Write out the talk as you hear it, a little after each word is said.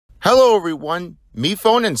Hello everyone,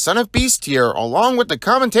 MePhone and Son of Beast here, along with the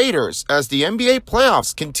commentators as the NBA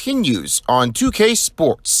playoffs continues on 2K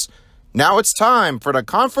Sports. Now it's time for the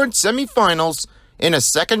conference semifinals in a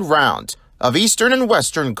second round of Eastern and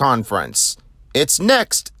Western Conference. It's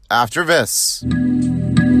next after this.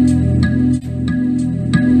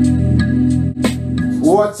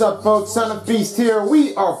 What's up folks, Son of Beast here.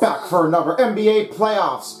 We are back for another NBA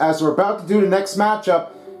playoffs as we're about to do the next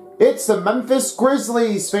matchup. It's the Memphis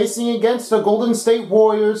Grizzlies facing against the Golden State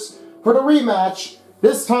Warriors for the rematch.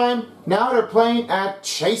 This time, now they're playing at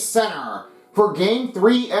Chase Center for Game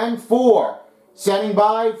 3 and 4. Standing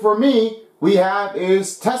by for me, we have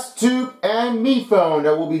is Test Tube and MePhone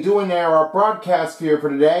that will be doing their broadcast here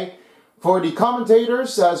for today for the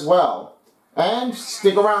commentators as well. And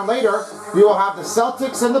stick around later, we will have the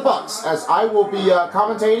Celtics and the Bucks as I will be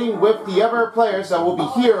commentating with the other players that will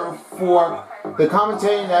be here for the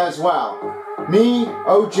commentating as well. Me,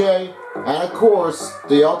 OJ, and of course,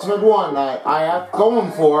 the ultimate one that I have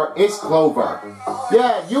going for is Clover.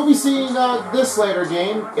 Yeah, you'll be seeing this later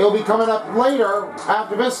game. It'll be coming up later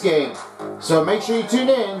after this game. So make sure you tune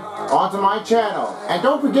in onto my channel. And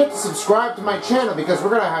don't forget to subscribe to my channel because we're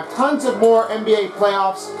going to have tons of more NBA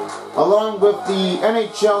playoffs along with the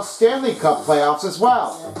NHL Stanley Cup playoffs as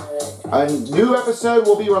well. A new episode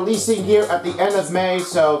will be releasing here at the end of May,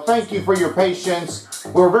 so thank you for your patience.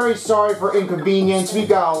 We're very sorry for inconvenience. We've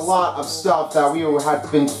got a lot of stuff that we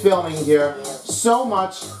have been filming here. So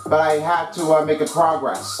much, but I had to make a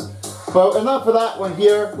progress. But enough of that one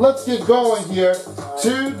here. Let's get going here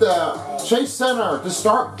to the Chase Center to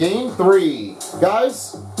start Game 3.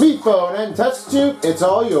 Guys, MePhone and Test Tube, it's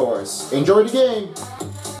all yours. Enjoy the game.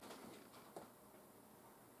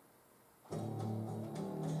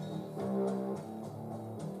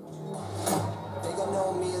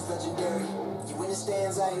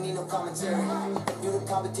 I ain't need no commentary. If you the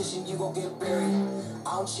competition, you gon' get buried.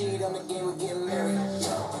 I don't cheat on the game, we're getting married.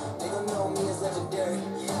 They gon' know me as legendary.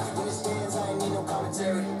 When it stands, I ain't need no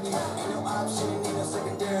commentary. Ain't no option, ain't need no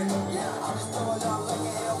secondary. I'm just throwing out like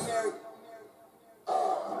a Hail Mary.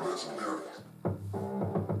 Legendary.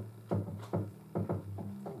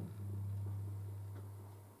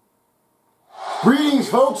 Greetings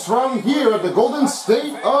folks from here at the Golden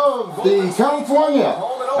State of the California.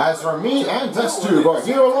 As for me and Test Tube are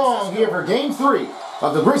here along here for Game 3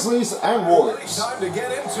 of the Grizzlies and Warriors.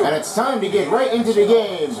 And it's time to get right into the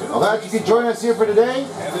game. I'm glad you could join us here for today.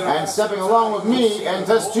 And stepping along with me and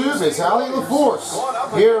Test Tube is Ali LaForce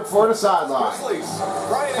here for the sideline.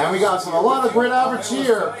 And we got a lot of great average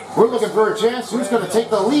here. We're looking for a chance who's going to take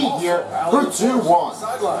the lead here for 2-1.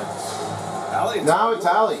 Now it's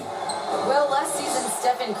Ali. Well, last season,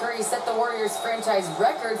 Stephen Curry set the Warriors franchise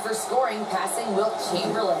record for scoring, passing Wilt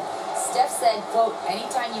Chamberlain. Steph said, quote,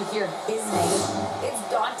 anytime you hear his name, it's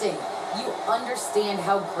daunting. You understand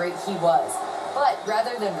how great he was. But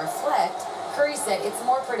rather than reflect, Curry said it's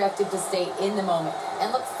more productive to stay in the moment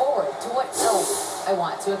and look forward to what else I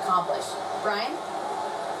want to accomplish. Brian?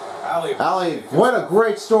 Ali, what a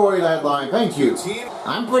great storyline. Thank you.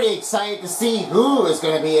 I'm pretty excited to see who is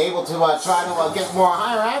going to be able to try to get more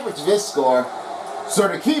higher average of this score. So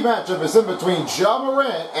the key matchup is in between Ja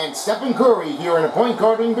Morant and Stephen Curry here in a point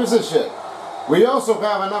guarding position. We also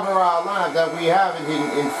have another lineup that we have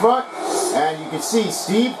in front, and you can see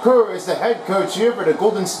Steve Kerr is the head coach here for the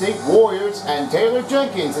Golden State Warriors, and Taylor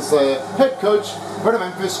Jenkins is the head coach for the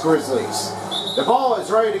Memphis Grizzlies. The ball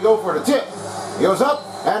is ready to go for the tip. It goes up.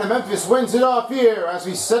 And Memphis wins it off here as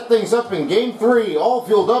we set things up in Game 3, all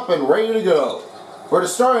fueled up and ready to go. For the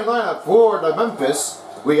starting lineup for the Memphis,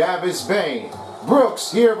 we have is Bane.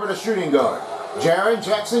 Brooks here for the shooting guard. Jaren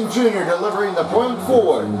Jackson Jr. delivering the point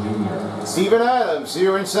forward. Steven Adams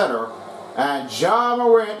here in center. And Ja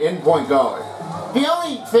Morant in point guard. The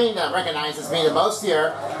only thing that recognizes me the most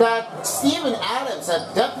here, that Steven Adams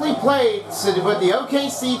had definitely played with the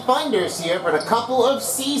OKC Thunders here for a couple of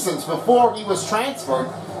seasons before he was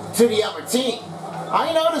transferred to the other team.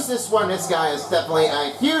 I noticed this guy is definitely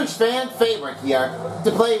a huge fan favorite here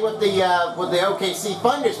to play with the OKC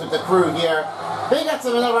Thunders with the crew here. They got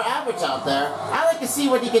some another average out there. I like to see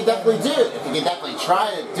what he can definitely do. If he can definitely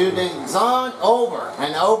try to do things on over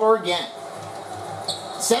and over again.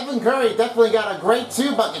 Stephen Curry definitely got a great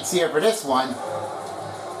 2 buckets here for this one.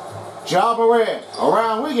 Ja Morant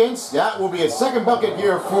around Wiggins. That will be a second bucket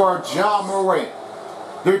here for Ja Morant.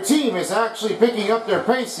 Their team is actually picking up their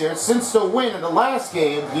pace here since the win in the last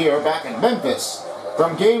game here back in Memphis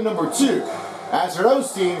from game number 2. As for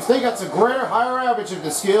those teams, they got some greater, higher average of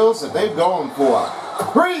the skills that they've gone for.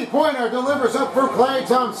 Three-pointer delivers up for Klay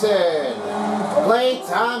Thompson. Klay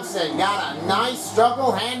Thompson got a nice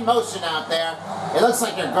struggle hand motion out there. It looks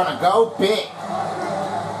like they're gonna go big.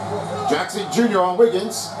 Jackson Jr. on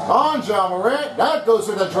Wiggins. On John Morant. That goes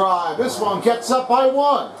for the drive. This one gets up by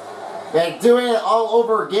 1. They're doing it all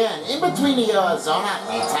over again. In between the zone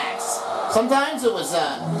attacks. Sometimes it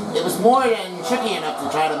was more than tricky enough to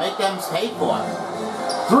try to make them pay for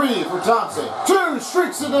it. 3 for Thompson. 2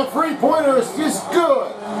 streaks in the three-pointers is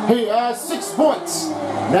good. He has 6 points.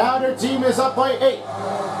 Now their team is up by 8.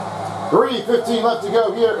 3:15 left to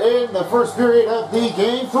go here in the first period of the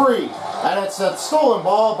game 3. And it's a stolen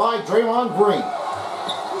ball by Draymond Green.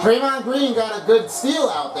 Draymond Green got a good steal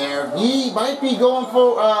out there. He might be going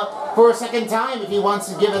for a second time if he wants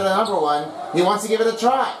to give it another one. He wants to give it a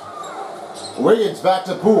try. Wiggins back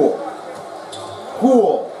to Poole.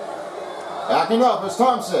 Poole. Backing up is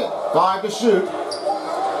Thompson. 5 to shoot.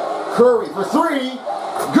 Curry for 3.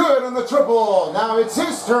 Good on the triple. Now it's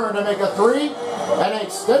his turn to make a 3. An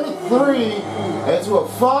extended 3 into a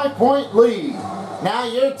 5-point lead. Now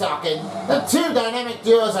you're talking. The 2 dynamic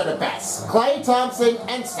duos are the best. Klay Thompson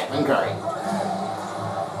and Stephen Curry.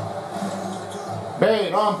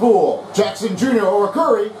 Bane on Poole. Jackson Jr. over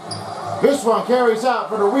Curry. This one carries out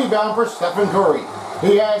for the rebound for Stephen Curry.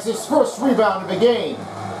 He has his first rebound of the game.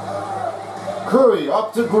 Curry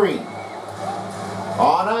up to Green.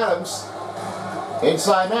 On Adams.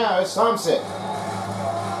 Inside now is Thompson.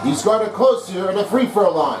 He's got it close here at the free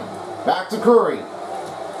throw line. Back to Curry.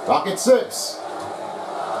 Pocket 6.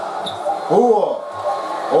 Poole.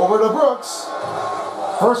 Over to Brooks.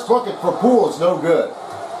 First bucket for Poole is no good.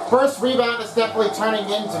 First rebound is definitely turning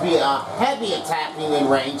into be a heavy attacking in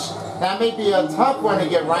range. That may be a tough one to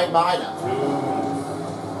get right by them.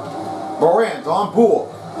 Morant on Poole.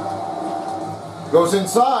 Goes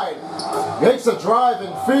inside. Makes a drive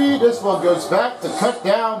and feed. This one goes back to cut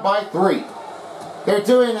down by 3. They're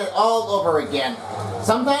doing it all over again.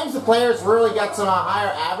 Sometimes the players really got some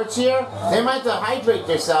higher average here. They might have to hydrate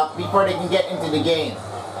themselves before they can get into the game.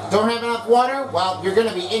 Don't have enough water? Well, you're going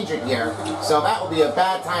to be injured here. So that will be a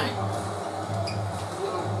bad timing.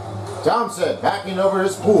 Thompson backing over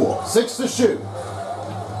his Poole. 6 to shoot.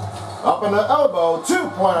 Up in the elbow.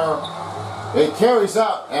 2-pointer. It carries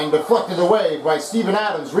out and deflected away by Steven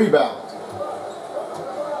Adams' rebound.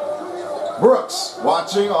 Brooks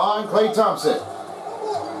watching on Klay Thompson.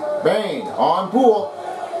 Bane on Poole.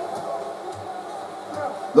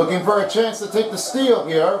 Looking for a chance to take the steal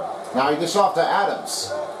here. Now he dish off to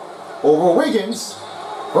Adams. Over Wiggins.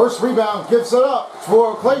 First rebound gives it up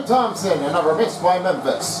for Klay Thompson. Another miss by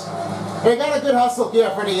Memphis. They got a good hustle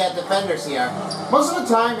here for the defenders here. Most of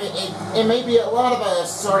the time, it may be a lot of a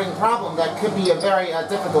sorting problem that could be a very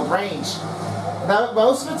difficult range. Now,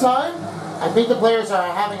 most of the time, I think the players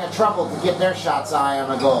are having a trouble to get their shots high on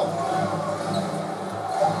the goal.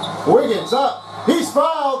 Wiggins up. He's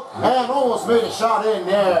fouled and almost made a shot in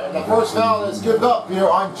there. And the first foul is given up here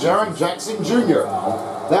on Jaren Jackson Jr.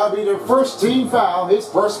 That'll be their first team foul, his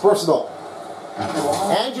first personal.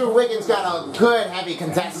 Andrew Wiggins got a good heavy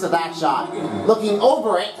contest to that shot. Looking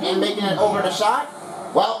over it and making it over the shot,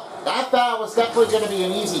 well, that foul was definitely going to be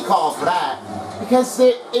an easy call for that. Because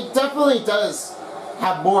it definitely does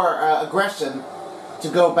have more aggression to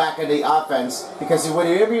go back in the offense. Because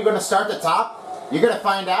whenever you're going to start the top, you're going to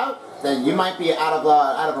find out that you might be out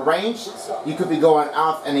of a range. You could be going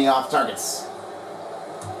off any off targets.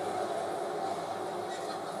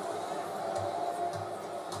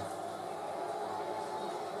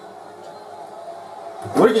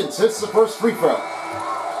 Wiggins hits the first free throw.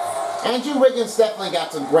 Andrew Wiggins definitely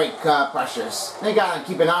got some great pressures. They got to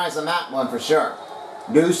keep an eye on that one for sure.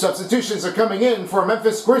 New substitutions are coming in for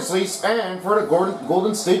Memphis Grizzlies and for the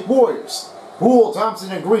Golden State Warriors. Poole,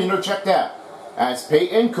 Thompson, and Green are checked out, as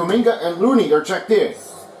Payton, Kuminga, and Looney are checked in.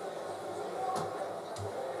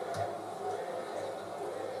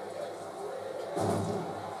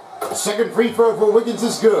 Second free throw for Wiggins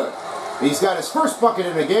is good. He's got his first bucket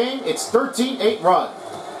in the game. It's 13-8 run.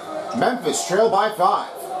 Memphis trail by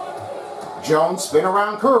 5. Jones spin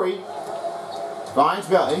around Curry. Finds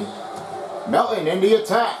Melton. Melton in the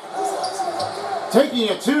attack. Taking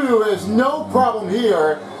it 2 is no problem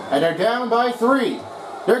here. And they're down by 3.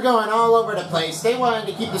 They're going all over the place. They wanted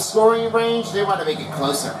to keep the scoring range. They want to make it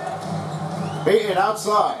closer. Payton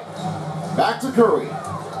outside. Back to Curry.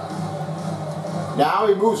 Now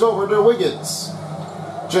he moves over to Wiggins.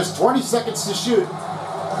 Just 20 seconds to shoot.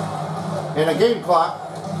 In a game clock.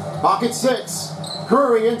 Pocket 6.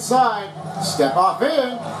 Curry inside. Step off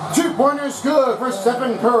in. 2-pointers good for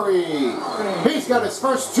Stephen Curry. He's got his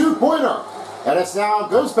first 2-pointer. And it now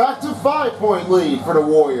goes back to 5-point lead for the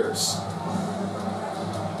Warriors.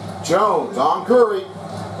 Jones on Curry.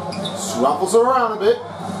 Swapples around a bit.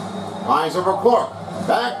 Lines over Clark.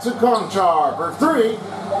 Back to Conchar for 3.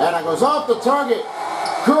 And it goes off the target.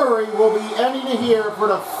 Curry will be ending it here for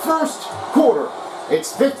the first quarter.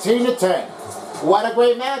 It's 15-10. What a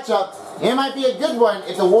great matchup. It might be a good one.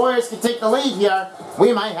 If the Warriors can take the lead here,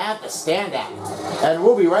 we might have to stand out. And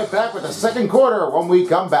we'll be right back with the second quarter when we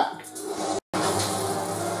come back.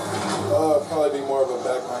 Probably be more of a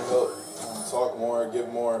backline help. Talk more, give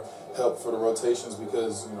more help for the rotations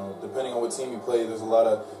because, you know, depending on what team you play, there's a lot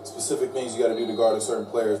of specific things you got to do to guard a certain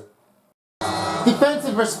player.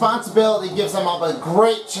 Defensive responsibility gives them up a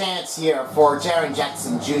great chance here for Jaren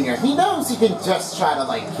Jackson Jr. He knows he can just try to,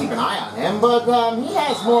 like, keep an eye on him, but he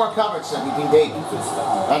has more coverage than he can take.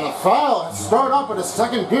 And the foul start up in the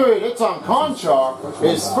second period. It's on Conchar,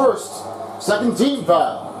 his first second team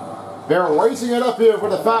foul. They're racing it up here for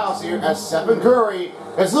the fouls here as Stephen Curry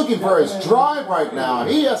is looking for his drive right now.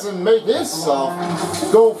 He hasn't made himself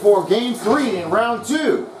go for game 3 in round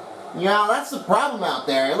 2. You know, that's the problem out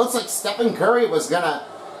there. It looks like Stephen Curry was going to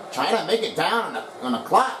try to make it down on the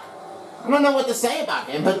clock. I don't know what to say about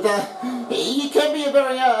him, but he can be a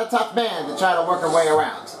very tough man to try to work her way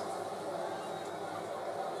around.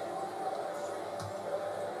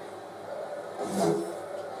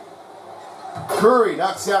 Curry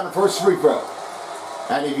knocks down the first free throw.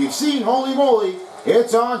 And if you've seen Holy Moly,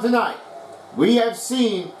 it's on tonight. We have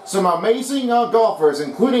seen some amazing golfers,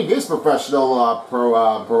 including his professional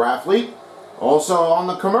pro athlete. Also on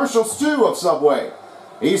the commercials, too, of Subway.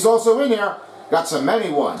 He's also in there. Got some many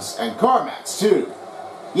ones. And CarMax, too.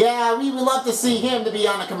 Yeah, we would love to see him to be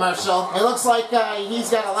on a commercial. It looks like he's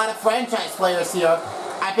got a lot of franchise players here.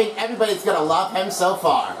 I think everybody's going to love him so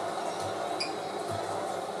far.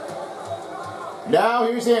 Now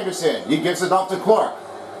here's Anderson. He gives it off to Clark.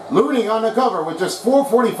 Looney on the cover with just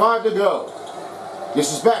 4:45 to go.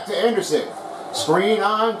 This is back to Anderson. Screen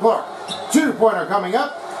on Clark. 2-pointer coming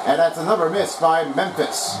up, and that's another miss by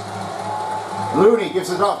Memphis. Looney gives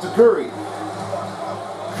it off to Curry.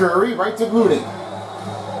 Curry right to Looney.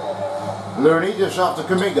 Looney dish off to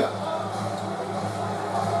Kuminga.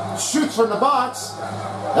 Shoots from the box.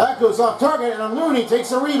 That goes off target, and Looney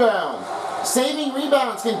takes a rebound. Saving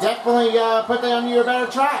rebounds can definitely put you on your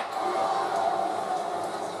better track.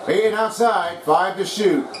 Payton outside, 5 to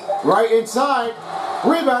shoot. Right inside,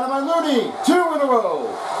 rebounded by Looney, 2 in a row.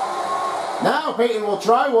 Now Payton will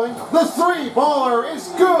try one. The 3-baller is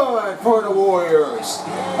good for the Warriors.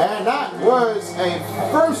 And that was a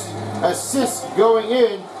first assist going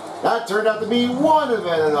in. That turned out to be one of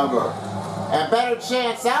a number. A better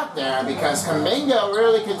chance out there because Kuminga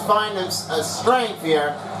really could find a strength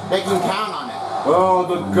here. They can count on it. Oh,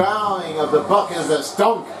 the gowing of the bucket as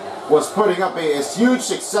Dunk was putting up a huge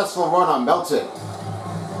successful run on Melton.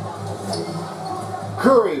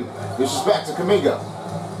 Curry dishes back to Kuminga.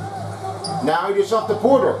 Now he dishes off to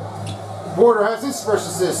Porter. Porter has his first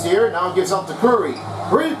assist here. Now he gives off to Curry.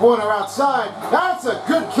 3-pointer outside. That's a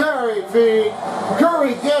good carry feed.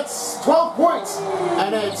 Curry gets 12 points.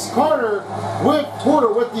 And it's Porter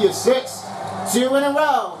with the assist. 2 in a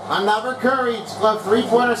row. Another Curry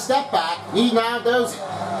 3-pointer step back. He now does it.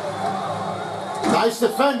 Nice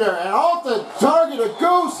defender. And off the target it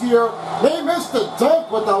goes here. They missed the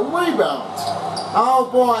dunk with the rebound. Oh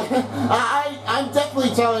boy. I'm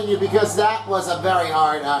definitely telling you because that was a very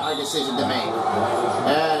hard decision to make.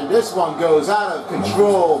 And this one goes out of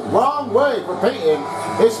control. Wrong way for Payton.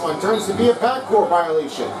 This one turns to be a backcourt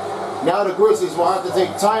violation. Now the Grizzlies will have to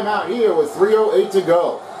take time out here with 3:08 to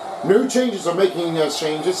go. New changes are making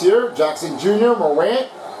changes here. Jackson Jr., Morant,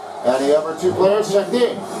 and the other 2 players checked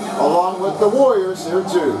in, along with the Warriors here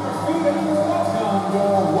too.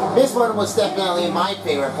 This one was definitely my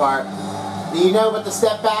favorite part. Do you know about the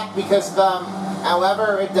step back? Because,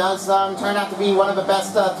 however, it does turn out to be one of the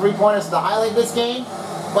best 3-pointers to highlight this game.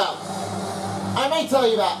 Well, I might tell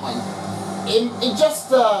you that one. In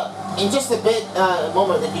just a bit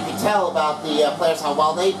moment that you can tell about the players, how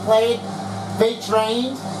well they played. They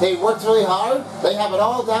trained, they worked really hard, they have it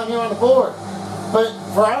all down here on the board. But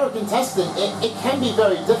for our contestant, it can be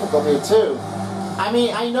very difficult here too. I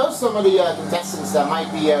mean, I know some of the contestants that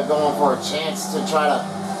might be going for a chance to try to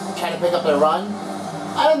pick up their run.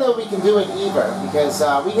 I don't know if we can do it either, because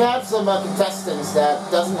we have some contestants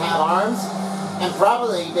that doesn't have arms, and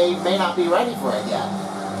probably they may not be ready for it yet.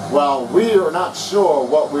 Well, we are not sure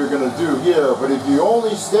what we're going to do here, but if you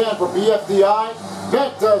only stand for BFDI,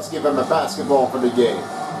 that does give him a basketball for the game.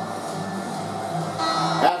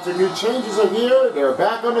 After new changes are here, they're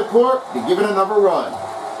back on the court to give it another run.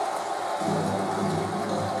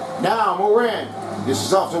 Now Moran, this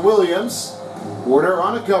is off to Williams. Porter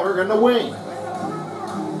on the cover in the wing.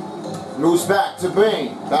 Moves back to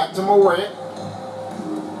Bain, back to Morant.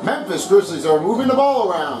 Memphis Grizzlies are moving the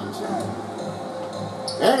ball around.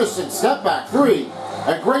 Anderson, step back, 3.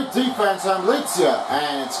 A great defense on Litzia,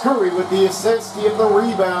 and it's Curry with the assist, he of the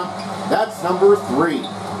rebound. That's number 3.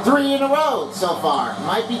 3 in a row so far.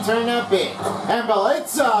 Might be turning out big. And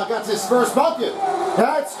Bielitsa gets his first bucket.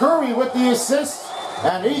 That's Curry with the assist,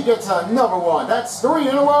 and he gets another one. That's 3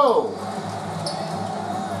 in a row.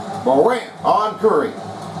 Morant on Curry.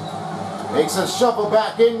 Makes a shuffle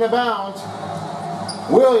back into bound.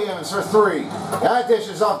 Williams for 3. That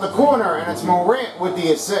dishes off the corner, and it's Morant with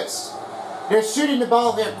the assist. They're shooting the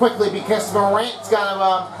ball here quickly because Morant's got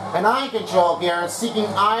an eye control here and seeking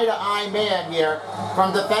eye-to-eye man here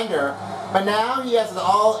from defender. But now he has it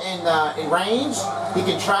all in range. He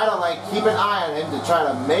can try to keep an eye on him to try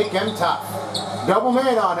to make him tough. Double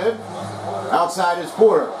man on him. Outside is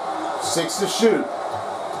Porter. 6 to shoot.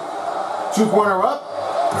 2-pointer up.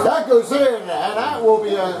 That goes in, and that will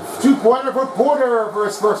be a 2-pointer for Porter for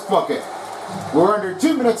his first bucket. We're under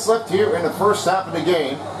 2 minutes left here in the first half of the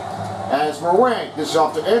game. As Morant dishes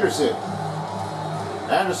off to Anderson.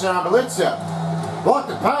 Anderson on Bielitsa. Blocked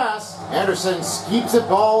the pass. Anderson keeps the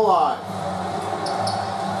ball alive.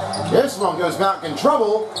 This one goes back in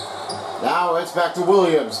trouble. Now it's back to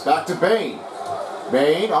Williams. Back to Bain.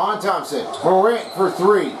 Bain on Thompson. Morant for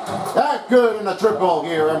 3. That good in the triple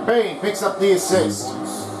here, and Bain picks up the assist.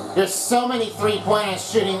 There's so many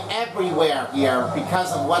three-pointers shooting everywhere here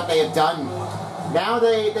because of what they have done. Now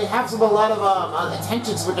they have a lot of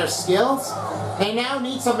attentions with their skills. They now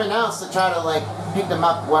need something else to try to pick them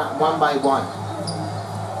up one by one.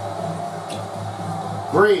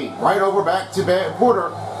 Green, right over back to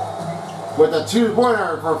Porter with a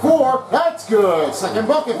 2-pointer for 4. That's good. Second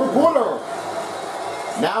bucket for Porter.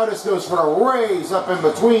 Now this goes for a raise up in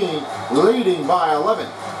between, leading by 11.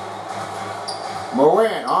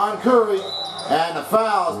 Morant on Curry. And the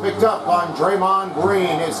foul is picked up on Draymond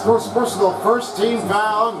Green. His first team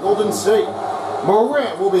foul on Golden State.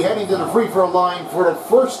 Morant will be heading to the free throw line for the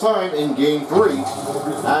first time in Game 3.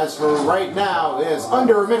 As for right now, it is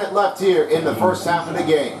under a minute left here in the first half of the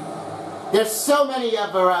game. There's so many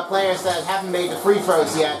of our players that haven't made the free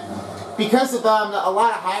throws yet. Because of a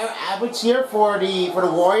lot of higher average here for the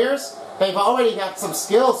Warriors, they've already got some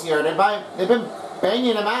skills here. They've been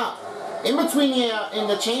banging them out. In between in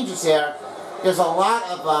the changes here, there's a lot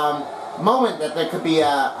of moment that there could be a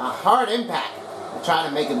hard impact trying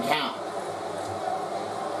to make them count.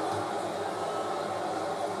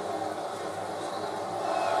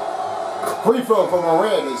 Free throw from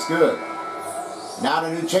Morant is good. Now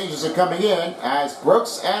the new changes are coming in as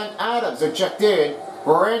Brooks and Adams are checked in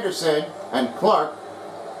for Anderson and Clark.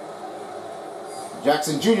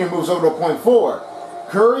 Jackson Jr. moves over to point forward.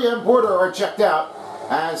 Curry and Porter are checked out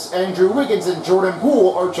as Andrew Wiggins and Jordan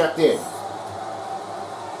Poole are checked in.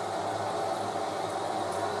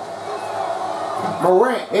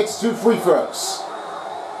 Morant hits 2 free throws.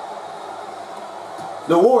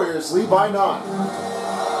 The Warriors lead by 9.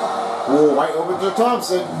 Poole right over to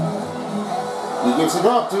Thompson. He gives it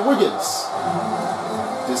off to Wiggins.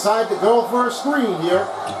 Decide to go for a screen here.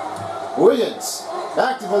 Wiggins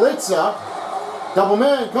back to Bielitsa. Double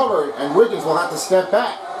man covered, and Wiggins will have to step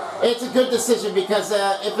back. It's a good decision because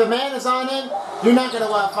if the man is on him, you're not going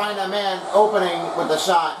to find a man opening with a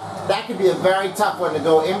shot. That could be a very tough one to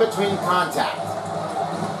go in between contact.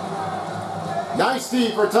 Nice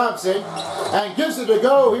D for Thompson, and gives it a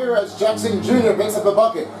go here as Jackson Jr. picks up a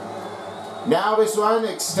bucket. Now this one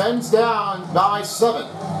extends down by 7.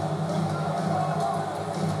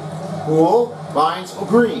 Poole finds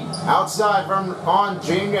Green outside on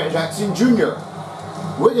Jackson Jr.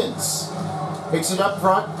 Wiggins picks it up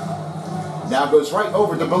front. Now goes right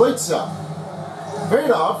over to Bielitsa.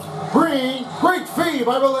 Fade off. Green. Great feed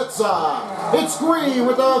by Bielitsa. It's Green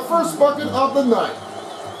with the first bucket of the night.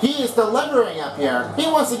 He is delivering up here. He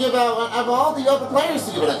wants to give out of all the other players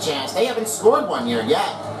to give it a chance. They haven't scored one here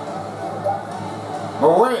yet.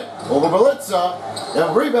 Morant over Bielitsa.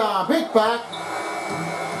 The rebound, pick back.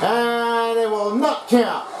 And it will not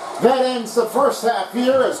count. That ends the first half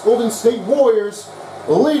here as Golden State Warriors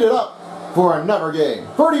lead it up for another game.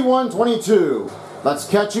 31-22. Let's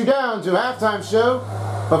catch you down to halftime show.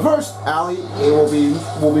 But first, Allie will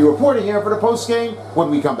be reporting here for the post game when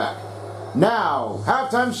we come back. Now,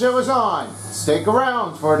 halftime show is on. Stick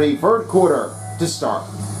around for the third quarter to start.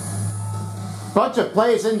 Bunch of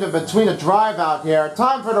plays into between a drive out here.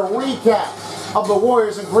 Time for the recap of the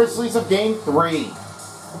Warriors and Grizzlies of Game 3.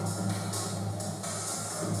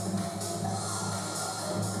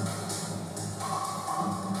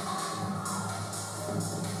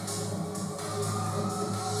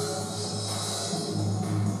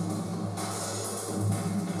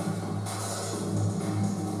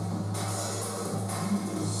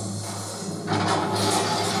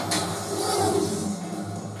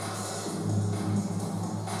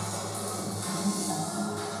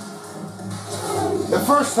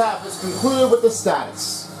 first half is concluded with the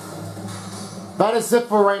status. That is it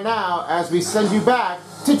for right now as we send you back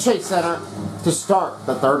to Chase Center to start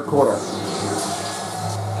the third quarter.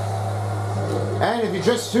 And if you're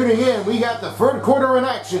just tuning in, we got the third quarter in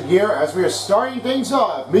action here as we are starting things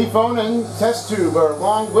off. Me phone and test tube are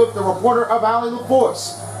along with the reporter of Allie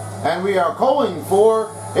LaForce. And we are calling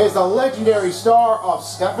for is the legendary star of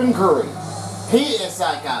Stephen Curry. He is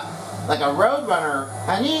like a road runner,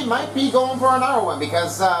 and he might be going for another one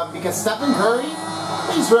because Stephen Curry,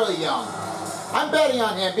 he's really young. I'm betting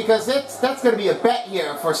on him because that's going to be a bet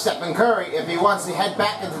here for Stephen Curry if he wants to head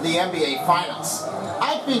back into the NBA Finals.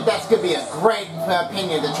 I think that's going to be a great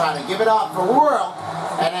opinion to try to give it up for World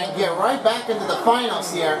and then get right back into the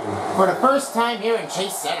Finals here for the first time here in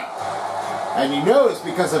Chase Center. And you notice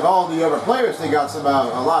because of all the other players, they got a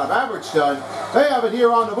lot of average done. They have it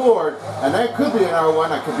here on the board, and that could be another one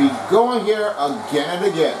that could be going here again and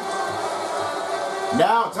again.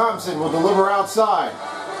 Now Thompson will deliver outside.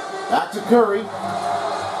 Back to Curry.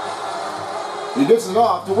 He gets it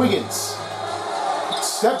off to Wiggins.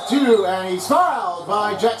 Step two, and he's fouled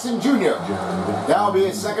by Jackson Jr. That'll be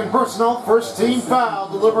his second personal, first team foul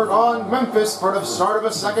delivered on Memphis for the start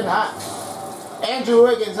of a second half. Andrew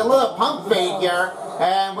Wiggins, a little pump fake here,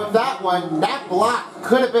 and with that one, that block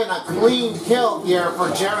could have been a clean kill here for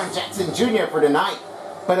Jaren Jackson Jr. for tonight,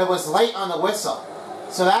 but it was late on the whistle.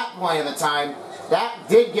 So that point of the time, that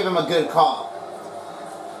did give him a good call.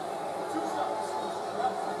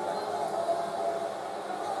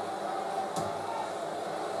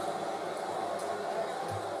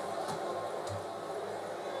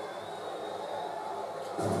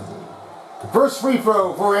 First free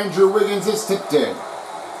throw for Andrew Wiggins is tipped in.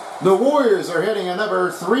 The Warriors are hitting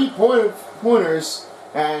another three-pointers,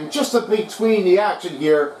 and just up between the action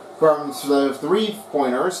here from the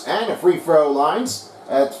three-pointers and the free throw lines,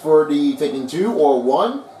 that's for the taking 2 or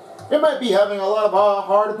 1. It might be having a lot of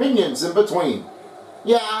hard opinions in between.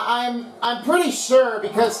 Yeah, I'm pretty sure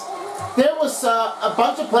because there was a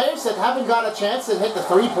bunch of players that haven't got a chance to hit the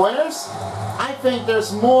three-pointers. I think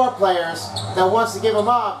there's more players that wants to give them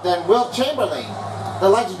up than Wilt Chamberlain, the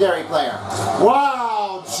legendary player.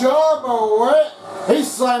 Wow, Ja Morant, he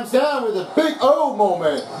slams down with a big O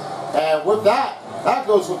moment. And with that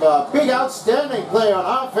goes with a big outstanding play on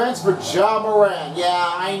offense for Ja Morant.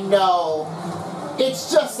 Yeah, I know.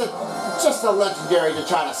 It's just a legendary to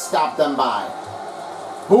try to stop them by.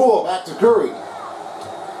 Poole back to Curry.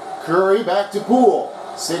 Curry back to Poole.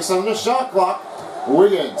 6 on the shot clock.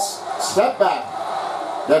 Wiggins, step back.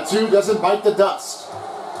 That 2 doesn't bite the dust.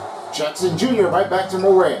 Jackson Jr. right back to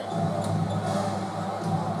Morant.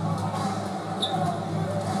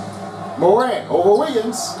 Morant over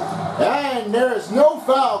Wiggins. And there is no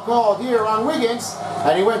foul called here on Wiggins.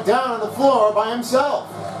 And he went down on the floor by himself.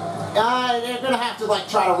 They're going to have to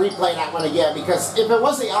try to replay that one again because if it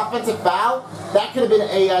was the offensive foul, that could have been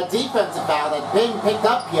a defensive foul that been picked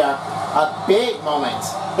up here. A big moment.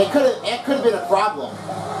 It could have been a problem.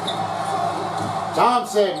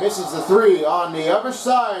 Thompson misses the 3 on the other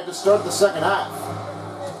side to start the second half.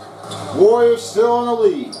 Warriors still in the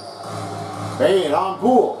lead. Bane on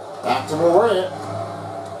Poole. Back to Morant.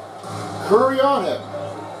 Curry on him.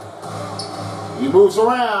 He moves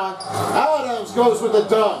around. Adams goes with the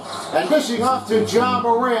dunk. And dishing off to Ja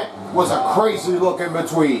Morant was a crazy look in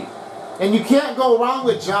between. And you can't go wrong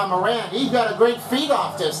with Ja Morant. He got a great feed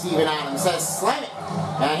off to Steven Adams. Says slam it.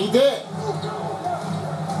 And he did.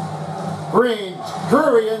 Green,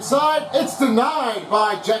 Curry inside. It's denied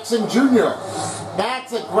by Jackson Jr.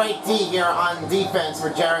 That's a great D here on defense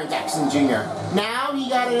for Jaren Jackson Jr. Now he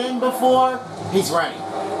got it in before. He's ready.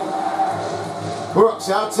 Brooks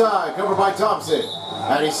outside, covered by Thompson.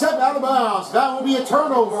 And he stepped out of bounds. That will be a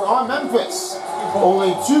turnover on Memphis.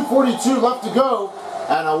 Only 2:42 left to go.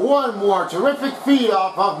 And a one more terrific feed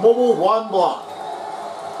off of Mobile 1 block.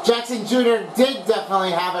 Jackson Jr. did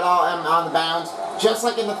definitely have it all on the bounds. Just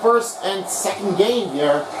like in the first and second game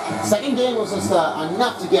here. Second game was just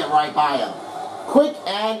enough to get right by him. Quick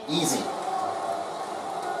and easy.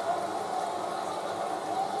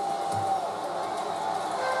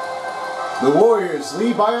 The Warriors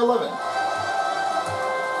lead by 11.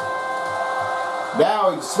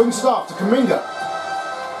 Now he swings it off to Kuminga.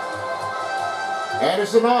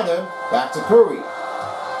 Anderson on him. Back to Curry.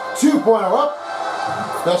 2-pointer up.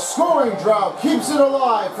 The scoring drought keeps it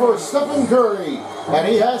alive for Stephen Curry. And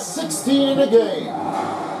he has 16 in the game.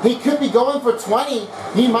 He could be going for 20.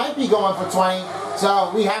 He might be going for 20.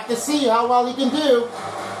 So we have to see how well he can do.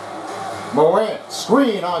 Morant,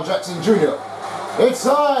 screen on Jackson Jr.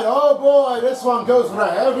 Inside, oh boy, this one goes for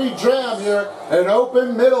a heavy jam here. An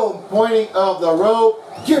open middle pointing of the rope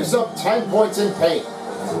gives up 10 points in paint.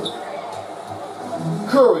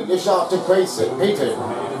 Curry dish off to Payton.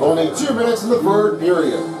 Only 2 minutes in the third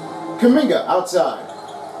period. Kuminga outside.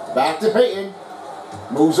 Back to Payton.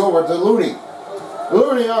 Moves over to Looney.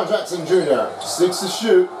 Looney on Jackson Jr. 6 to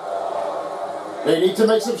shoot. They need to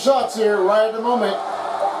make some shots here right at the moment.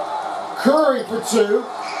 Curry for 2.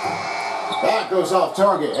 That goes off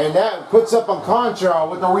target, and that puts up on Conchar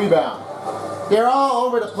with the rebound. They're all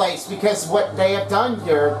over the place because what they have done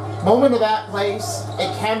here, moment of that place,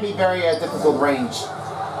 it can be very difficult range.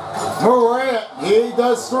 Morant, he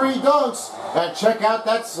does 3 dunks. And check out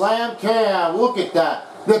that slam cam. Look at that.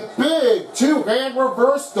 The big 2-hand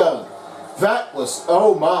reverse dunk. That was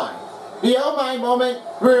oh my. The oh my moment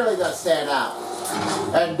really does stand out.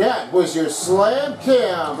 And that was your slam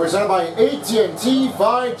cam presented by AT&T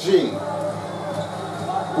 5G.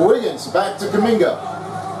 Wiggins back to Kuminga.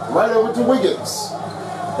 Right over to Wiggins.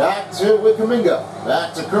 Back to Kuminga.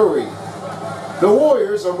 Back to Curry. The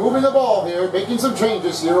Warriors are moving the ball here, making some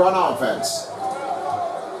changes here on offense.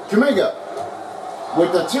 Kuminga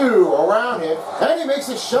with the 2 around him, and he makes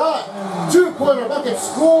a shot. 2-pointer bucket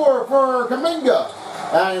score for Kuminga.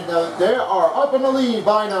 And they are up in the lead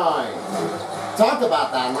by 9. Talk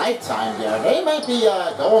about that lifetime there. They might be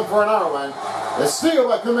going for another one. The steal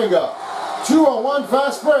by Kuminga. 2-on-1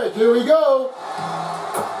 fast break. Here we go.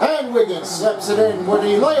 And Wiggins steps it in with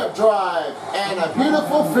a layup drive and a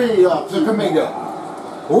beautiful feed off to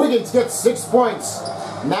Kuminga. Wiggins gets 6 points.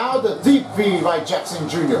 Now the deep feed by Jackson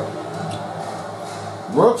Jr.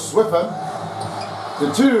 Brooks with him.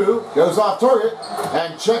 The 2 goes off target,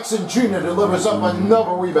 and Jackson Jr. delivers up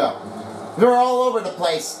another rebound. They're all over the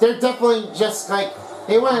place. They're definitely just like,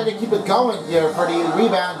 they wanted to keep it going here for the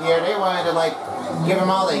rebound here. They wanted to like give them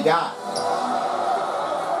all they got.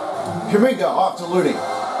 Kuminga off to Looney.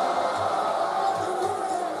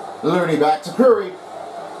 Looney back to Curry.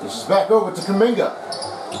 This is back over to Kuminga.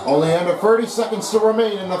 Only under 30 seconds to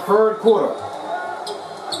remain in the third quarter.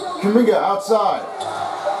 Kuminga outside.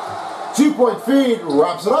 2-point feed,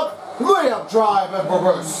 wraps it up. Layup drive and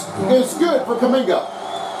reverse. It's good for Kuminga.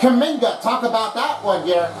 Kuminga, talk about that one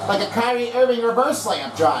here. Like a Kyrie Irving reverse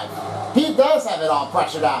layup drive. He does have it all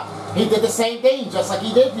pressured out. He did the same thing just like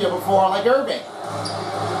he did here before, like Irving.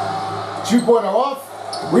 2-pointer off.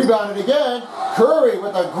 Rebounded again. Curry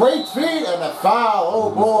with a great feed and a foul.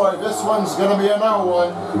 Oh boy, this one's going to be another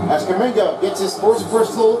one. As Kuminga gets his first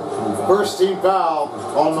team foul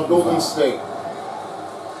on the Golden State.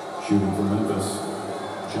 Shooting for Memphis,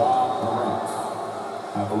 Ja Morant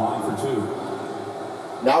at the line for 2.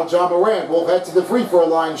 Now Ja Morant will head to the free throw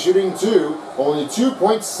line shooting 2. Only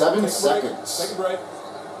 2.7 seconds. Take a break.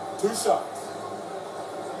 2 shots.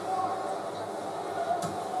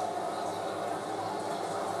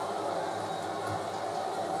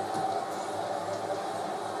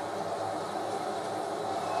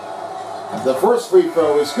 The first free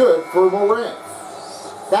throw is good for Morant.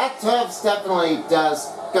 That Tevs definitely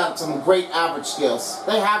got some great average skills.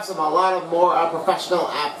 They have a lot of more professional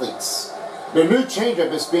athletes. The new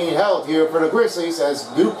changeup is being held here for the Grizzlies as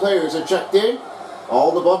new players are checked in.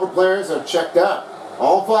 All the bumper players are checked out.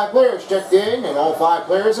 All 5 players checked in and all 5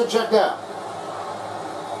 players are checked out.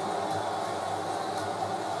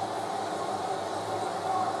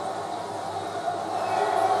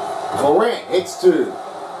 Morant hits 2.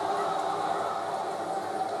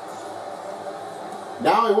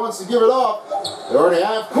 Now he wants to give it up. They're in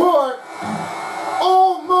half court.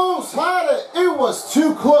 Almost had it. It was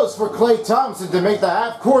too close for Klay Thompson to make the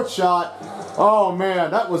half court shot. Oh man,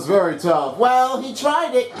 that was very tough. Well, he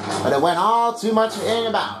tried it, but it went all too much in and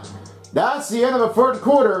about. That's the end of the third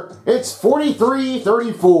quarter. It's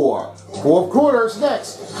 43-34. Fourth quarter's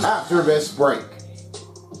next after this break.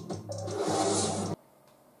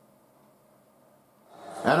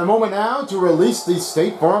 And a moment now to release the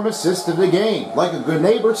State Farm assist of the game. Like a good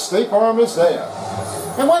neighbor, State Farm is there.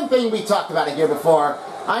 And one thing we talked about it here before,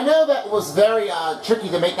 I know that was very tricky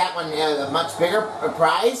to make that one a much bigger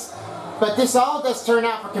prize, but this all does turn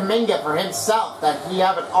out for Kuminga for himself, that he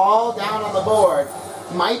have it all down on the board.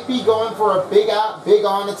 Might be going for a big out, big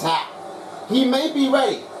on attack. He may be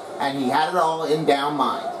ready, and he had it all in down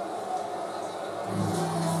mind.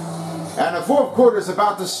 And the fourth quarter is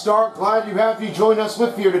about to start. Glad you have joined us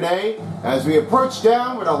with here today as we approach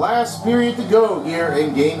down with the last period to go here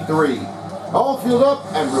in Game 3. All filled up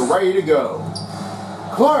and we're ready to go.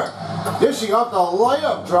 Clark dishing off the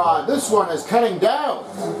layup drive. This one is cutting down.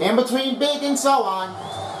 In between big and so on.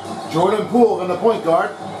 Jordan Poole in the point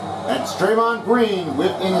guard. And it's Draymond Green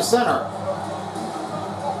in the center.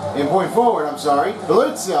 In point forward, I'm sorry.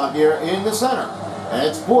 Blitzer here in the center. And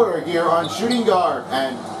it's Porter here on shooting guard.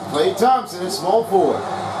 And Klay Thompson is small forward.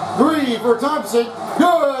 3 for Thompson.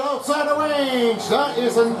 Good outside the range. That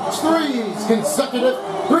is a consecutive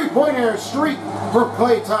three-pointer streak for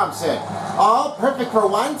Klay Thompson. All perfect for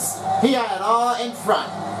once. He had it all in front.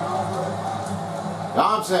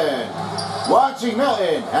 Thompson watching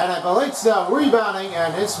Milton, and Bjelica rebounding,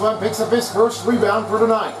 and this one picks up his first rebound for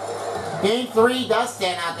tonight. Game 3 does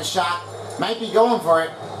stand out the shot. Might be going for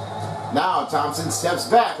it. Now Thompson steps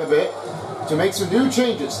back a bit to make some new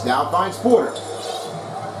changes. Now finds Porter.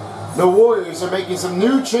 The Warriors are making some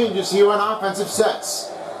new changes here on offensive sets.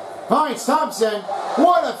 Finds Thompson.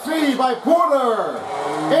 What a feed by Porter!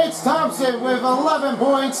 It's Thompson with 11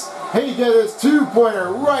 points. He gets his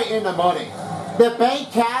two-pointer right in the money. The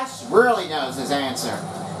bank cash really knows his answer.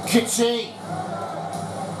 Ka-ching!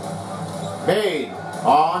 Made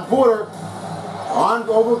on Porter. On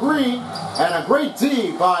over Green. And a great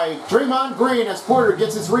D by Draymond Green as Porter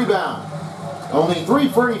gets his rebound. Only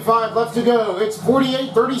 3:45 left to go. It's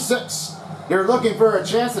 48-36. They're looking for a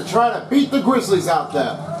chance to try to beat the Grizzlies out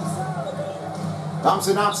there.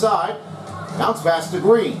 Thompson outside. Bounce pass to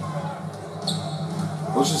Green.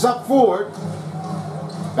 Pushes up forward.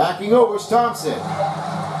 Backing over is Thompson.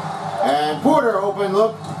 And Porter open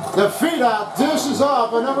look. The feed out dishes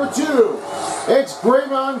off a number 2. It's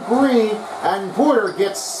Draymond Green, and Porter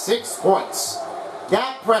gets 6 points.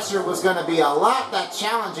 That pressure was going to be a lot that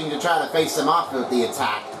challenging to try to face them off with the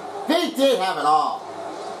attack. They did have it all.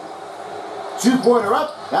 Two-pointer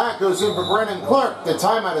up. That goes in for Brandon Clark. The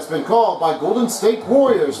timeout has been called by Golden State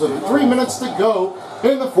Warriors with 3 minutes to go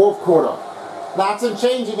in the fourth quarter. Lots of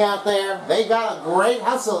changing out there. They got a great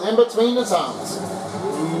hustle in between the zones.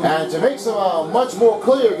 And to make some much more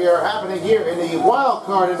clear here happening here in the wild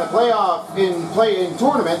card in the playoff in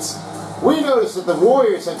tournaments, we noticed that the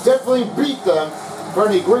Warriors have definitely beat them for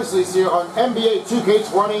the Grizzlies here on NBA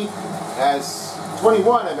 2K20 as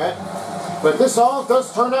 21 I meant. But this all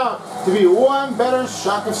does turn out to be one better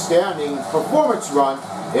shock of standing performance run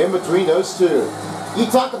in between those two. You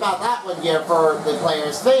talk about that one here for the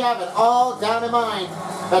players. They have it all down in mind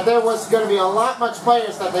that there was going to be a lot much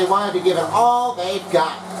players that they wanted to give it all they've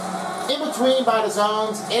got. In between by the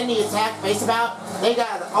zones, in the attack face about, they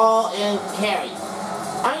got it all in carry.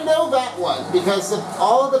 I know that one because if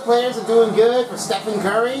all of the players are doing good for Stephen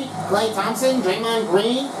Curry, Klay Thompson, Draymond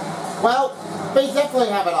Green, well, they definitely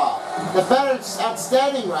have it all. The better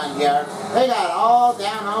outstanding run here, they got it all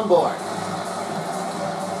down on board.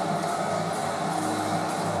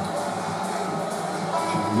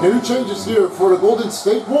 New changes here for the Golden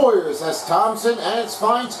State Warriors as Thompson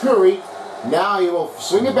finds Curry. Now he will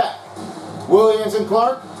swing it back. Williams and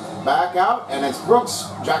Clark back out, and it's Brooks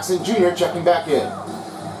Jackson Jr. checking back in.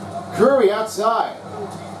 Curry outside.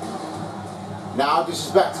 Now this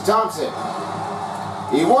is back to Thompson.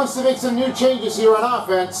 He wants to make some new changes here on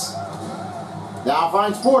offense. Now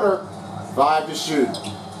finds Porter. 5 to shoot.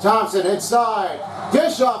 Thompson inside.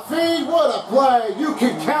 Dish off feed. What a play. You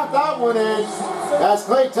can count that one in. As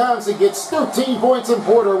Klay Thompson gets 13 points and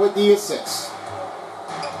Porter with the assist.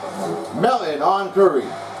 Melton on Curry.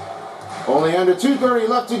 Only under 2:30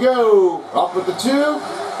 left to go. Up with the 2.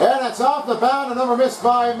 And it's off the bound. Another miss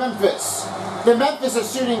by Memphis. The Memphis are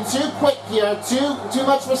shooting too quick here. Too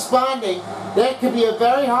much responding. That could be a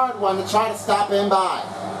very hard one to try to stop him by.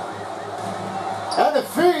 And the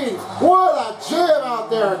feed. What a jam out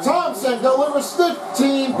there. Thompson delivers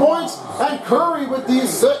 15 points and Curry with the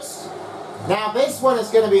assist. Now this one is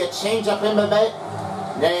going to be a change-up in the bit.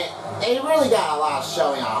 They really got a lot of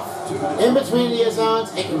showing off. In between the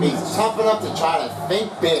zones, it can be tough enough to try to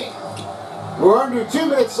think big. We're under 2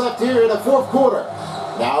 minutes left here in the fourth quarter.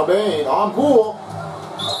 Now Bain on Poole.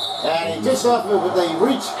 And he dished off with a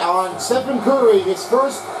reach on Stephen Curry, his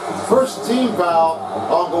first team foul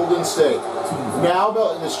on Golden State. Now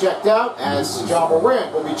Milton is checked out as Ja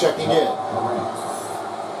Morant will be checking in.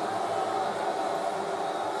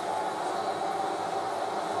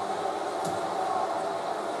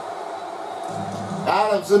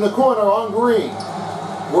 Adams in the corner on Green.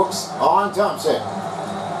 Brooks on Thompson.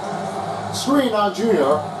 Screen on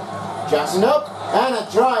Junior. Jackson up. And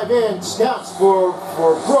a drive in. Scouts for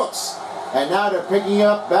Brooks. And now they're picking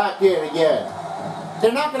up back in again.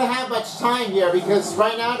 They're not going to have much time here because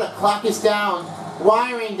right now the clock is down.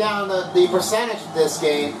 Wiring down the percentage of this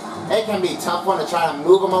game. It can be a tough one to try to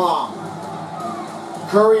move them along.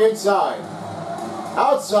 Curry inside.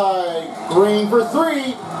 Outside. Green for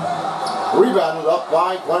 3. Rebounded up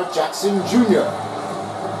by Clark Jackson Jr.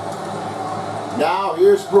 Now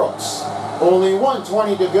here's Brooks. Only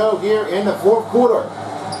 1:20 to go here in the fourth quarter.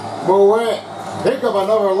 Morant pick up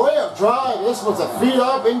another layup drive. This was a feed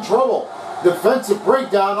up in trouble. Defensive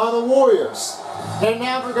breakdown on the Warriors. They're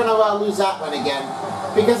never going to lose that one again.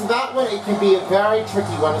 because that one, it can be a very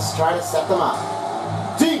tricky one to try to set them up.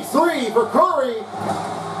 Deep three for Curry.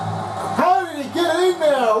 How did he get in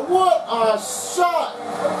there? What a shot!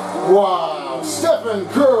 Wow, Stephen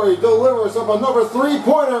Curry delivers up another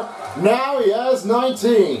three-pointer. Now he has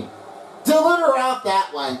 19. Deliver out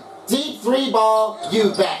that one. Deep three ball,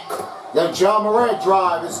 you bet. The Ja Morant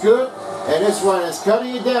drive is good, and this one is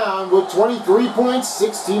cutting it down with 23 points,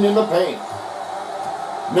 16 in the paint.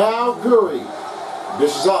 Now Curry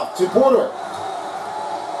dishes off to Porter.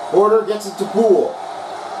 Porter gets it to Poole.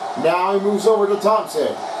 Now he moves over to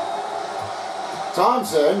Thompson.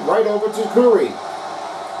 Thompson right over to Curry.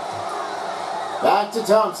 Back to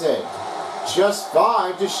Thompson. Just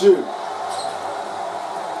 5 to shoot.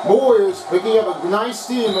 Warriors picking up a nice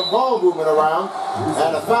steam of ball movement around,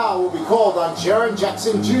 and a foul will be called on Jaren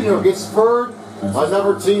Jackson Jr. Gets third.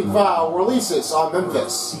 Another team foul releases on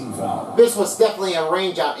Memphis. This was definitely a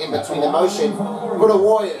range out in between the motion for the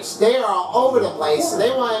Warriors. They are all over the place. They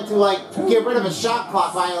wanted to get rid of a shot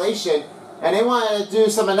clock violation, and they wanted to do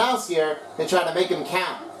something else here to try to make them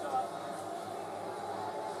count.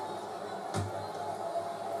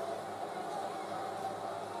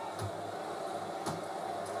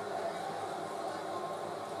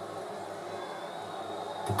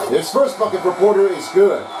 This first bucket for Porter is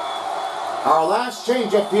good. Our last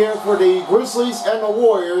change up here for the Grizzlies and the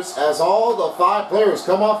Warriors as all the 5 players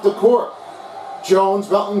come off the court. Jones,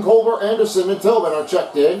 Melton, Culver, Anderson, and Tillman are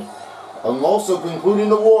checked in. And also concluding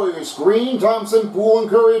the Warriors, Green, Thompson, Poole, and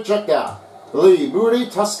Curry are checked out. Lee, Moody,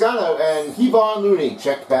 Toscano, and Kevon Looney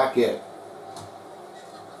checked back in.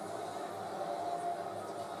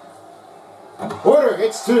 Porter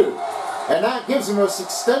hits 2. And that gives him an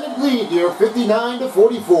extended lead here, 59 to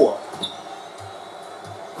 44.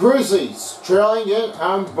 Grizzlies trailing it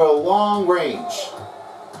on the long range.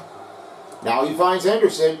 Now he finds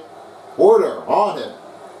Anderson. Porter on him.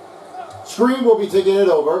 Screen will be taking it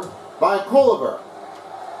over by Culver.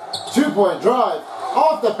 2-point drive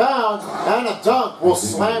off the bound, and a dunk will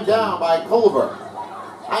slam down by Culver.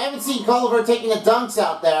 I haven't seen Culver taking the dunks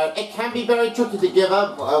out there. It can be very tricky to give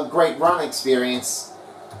up a great run experience.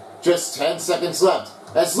 Just 10 seconds left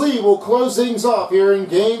as Lee will close things off here in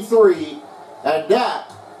Game 3. And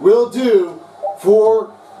that will do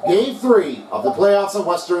for Game 3 of the playoffs of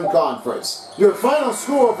Western Conference. Your final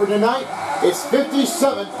score for tonight is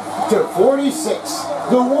 57 to 46.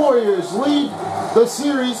 The Warriors lead the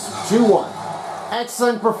series 2-1.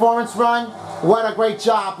 Excellent performance run. What a great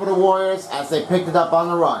job for the Warriors as they picked it up on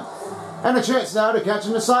the run. And a chance now to catch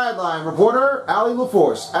on the sideline. Reporter Allie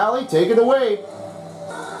LaForce. Allie, take it away.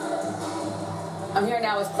 I'm here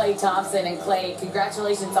now with Klay Thompson. And Klay,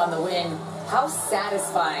 congratulations on the win. How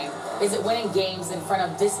satisfying is it winning games in front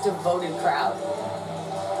of this devoted crowd?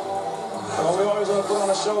 Well, we always want to put on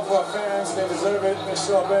a show for our fans. They deserve it. They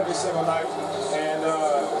show up every single night. And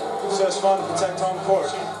it's just fun to protect home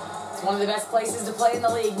court. It's one of the best places to play in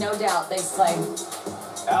the league, no doubt. Thanks, Klay.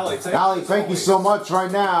 Allie, thank you so much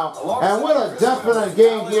right now. And what a definite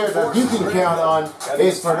game here that you can count on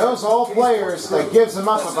is for those all players that gives them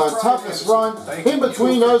up the toughest run in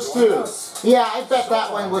between those two. Yeah, I bet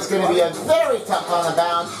that one was going to be a very tough on the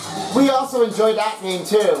bound. We also enjoyed that game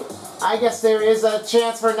too. I guess there is a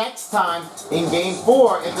chance for next time in Game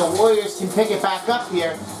 4 if the Warriors can pick it back up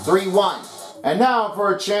here 3-1. And now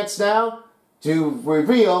for a chance now to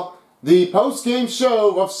reveal the post-game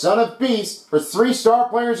show of Son of Beast for 3-star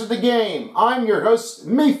players of the game. I'm your host,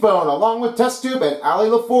 Mephone, along with Test Tube and Allie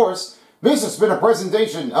LaForce. This has been a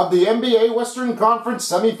presentation of the NBA Western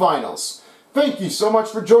Conference Semifinals. Thank you so much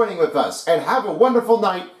for joining with us, and have a wonderful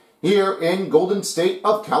night here in Golden State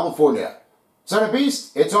of California. Son of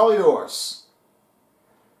Beast, it's all yours.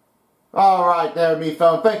 Alright there,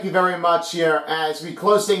 Mephone. Thank you very much here as we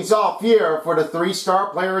close things off here for the 3-star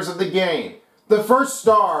players of the game. The first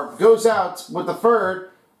star goes out with the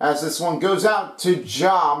third, as this one goes out to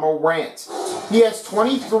Ja Morant. He has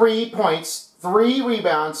 23 points, 3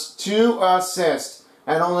 rebounds, 2 assists,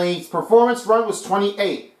 and only his performance run was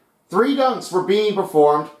 28. 3 dunks were being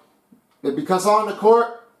performed, because on the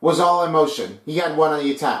court was all in motion. He had 1 on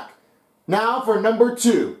the attack. Now for number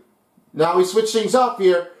 2. Now we switch things up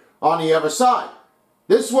here on the other side.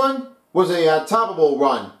 This one was a toppable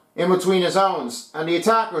run in between his owns, and the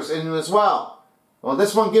attackers in as well. Well,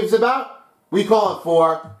 this one gives about, we call it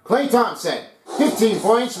for Klay Thompson. 15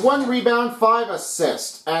 points, 1 rebound, 5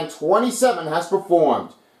 assists, and 27 has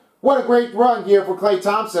performed. What a great run here for Klay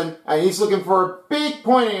Thompson, and he's looking for a big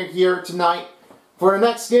pointer here tonight for the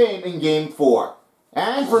next game in Game 4.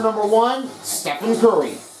 And for number 1, Stephen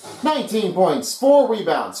Curry. 19 points, 4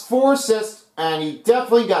 rebounds, 4 assists, and he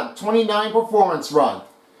definitely got a 29 performance run.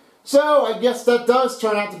 So I guess that does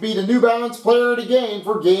turn out to be the New Balance player of the game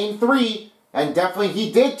for Game 3. And definitely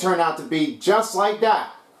he did turn out to be just like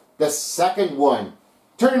that. The second one.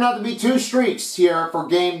 Turning out to be 2 streaks here for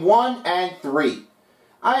Game 1 and 3.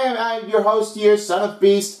 I am your host here, Son of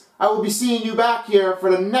Beast. I will be seeing you back here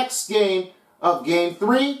for the next game of Game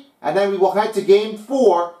 3. And then we will head to Game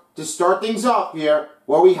 4 to start things off here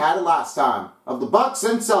where we had it last time. Of the Bucks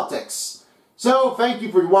and Celtics. So thank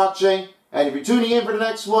you for watching. And if you're tuning in for the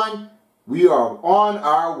next one, we are on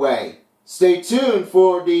our way. Stay tuned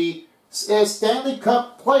for the Stanley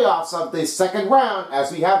Cup playoffs of the second round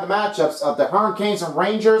as we have the matchups of the Hurricanes and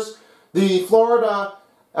Rangers, the Florida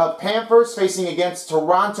Panthers facing against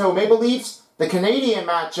Toronto Maple Leafs, the Canadian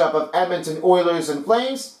matchup of Edmonton Oilers and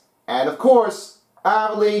Flames, and of course,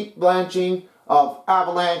 Avalanche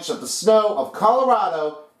of the Snow of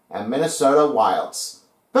Colorado and Minnesota Wilds.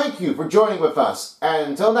 Thank you for joining with us, and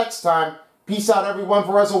until next time, peace out everyone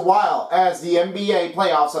for us a while as the NBA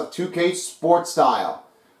playoffs of 2K Sports Style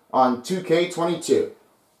on 2K22.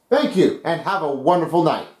 Thank you, and have a wonderful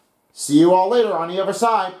night. See you all later on the other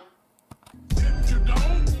side.